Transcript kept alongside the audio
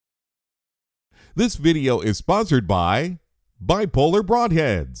This video is sponsored by Bipolar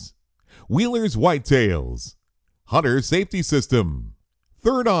Broadheads, Wheeler's Whitetails, Hunter Safety System,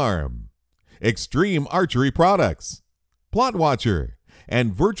 Third Arm, Extreme Archery Products, Plot Watcher,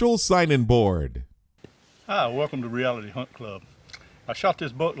 and Virtual Sign-In Board. Hi, welcome to Reality Hunt Club. I shot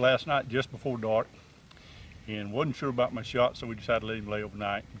this buck last night just before dark and wasn't sure about my shot, so we decided to let him lay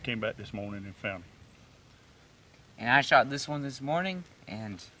overnight and came back this morning and found him. And I shot this one this morning,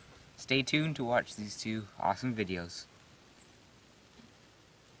 and stay tuned to watch these two awesome videos.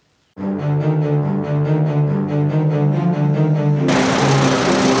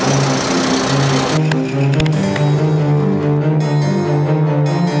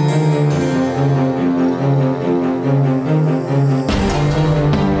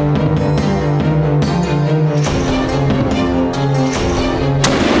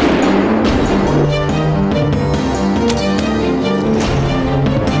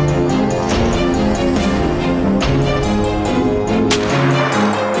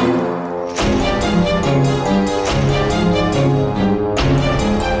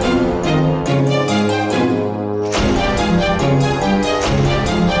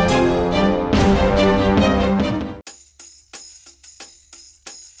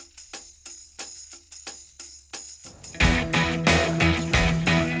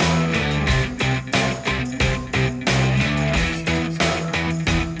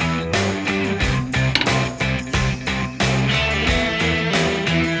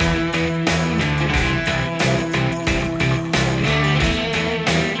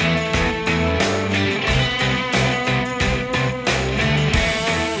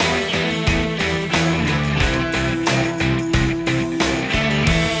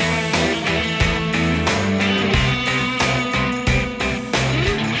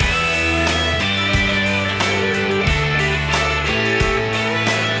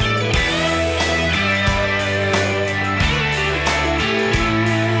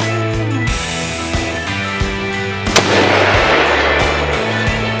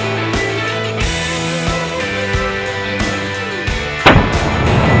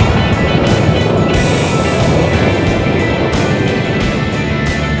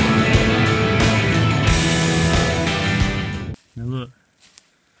 Now look,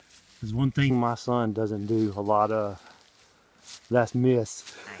 there's one thing my son doesn't do a lot of. That's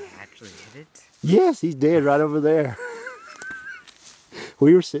miss. I actually hit it. Yes, he's dead right over there.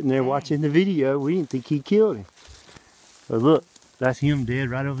 We were sitting there watching the video. We didn't think he killed him. But look, that's him dead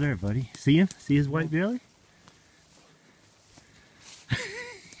right over there, buddy. See him? See his white belly?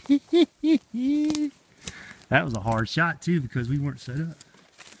 That was a hard shot too because we weren't set up.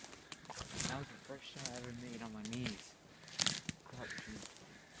 That was the first shot I ever made on my knees.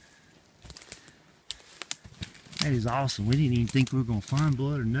 That is awesome. We didn't even think we were gonna find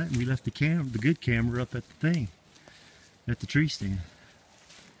blood or nothing. We left the camera, the good camera, up at the thing, at the tree stand.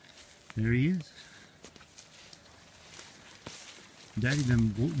 There he is. Daddy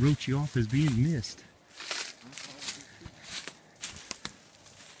done wrote you off as being missed.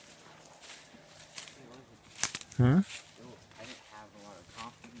 Huh? I didn't have a lot of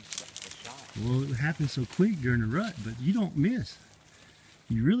confidence with the shot. Well, it happened so quick during the rut, but you don't miss.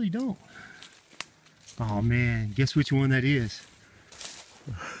 You really don't. Oh man, guess which one that is?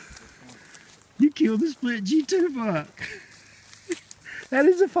 You killed the split G2 buck. That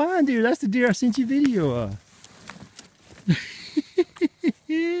is a fine deer. That's the deer I sent you video of.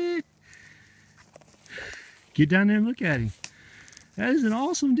 Get down there and look at him. That is an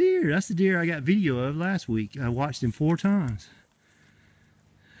awesome deer. That's the deer I got video of last week. I watched him 4 times.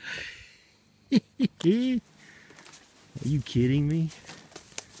 Are you kidding me?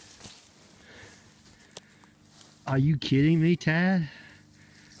 Are you kidding me, Tad?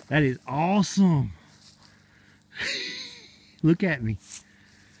 That is awesome. Look at me.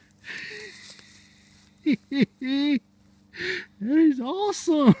 That is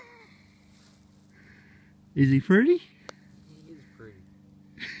awesome. Is he pretty? He is pretty.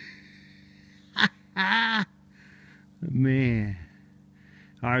 Man.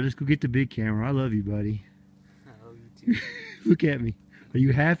 Alright, let's go get the big camera. I love you, buddy. I love you too. Look at me. Are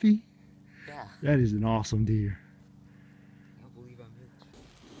you happy? Yeah. That is an awesome deer. I don't believe I'm it.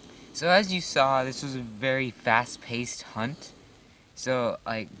 So as you saw, this was a very fast-paced hunt. So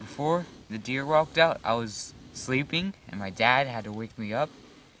like before the deer walked out, I was sleeping and my dad had to wake me up,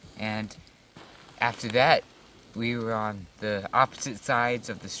 and after that we were on the opposite sides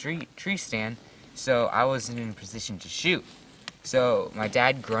of the tree stand, so I wasn't in a position to shoot. So my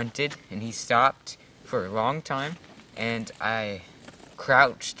dad grunted and he stopped for a long time, and I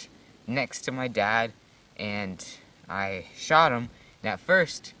crouched next to my dad and I shot him. And at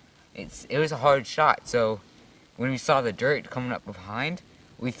first it was a hard shot. So when we saw the dirt coming up behind,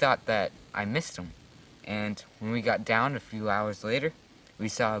 we thought that I missed him. And when we got down a few hours later, we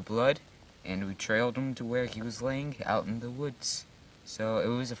saw blood, and we trailed him to where he was laying out in the woods. So it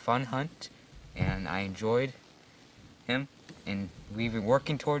was a fun hunt, and I enjoyed him. And we've been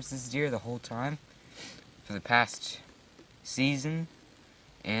working towards this deer the whole time for the past season.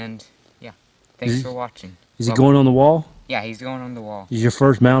 And yeah, thanks for watching. Is he going on the wall? Yeah, he's going on the wall. He's your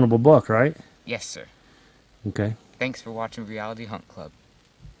first mountable buck, right? Yes, sir. Okay. Thanks for watching Reality Hunt Club.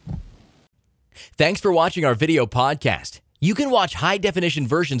 Thanks for watching our video podcast. You can watch high-definition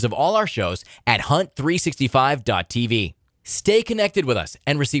versions of all our shows at hunt365.tv. Stay connected with us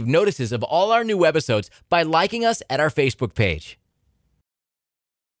and receive notices of all our new episodes by liking us at our Facebook page.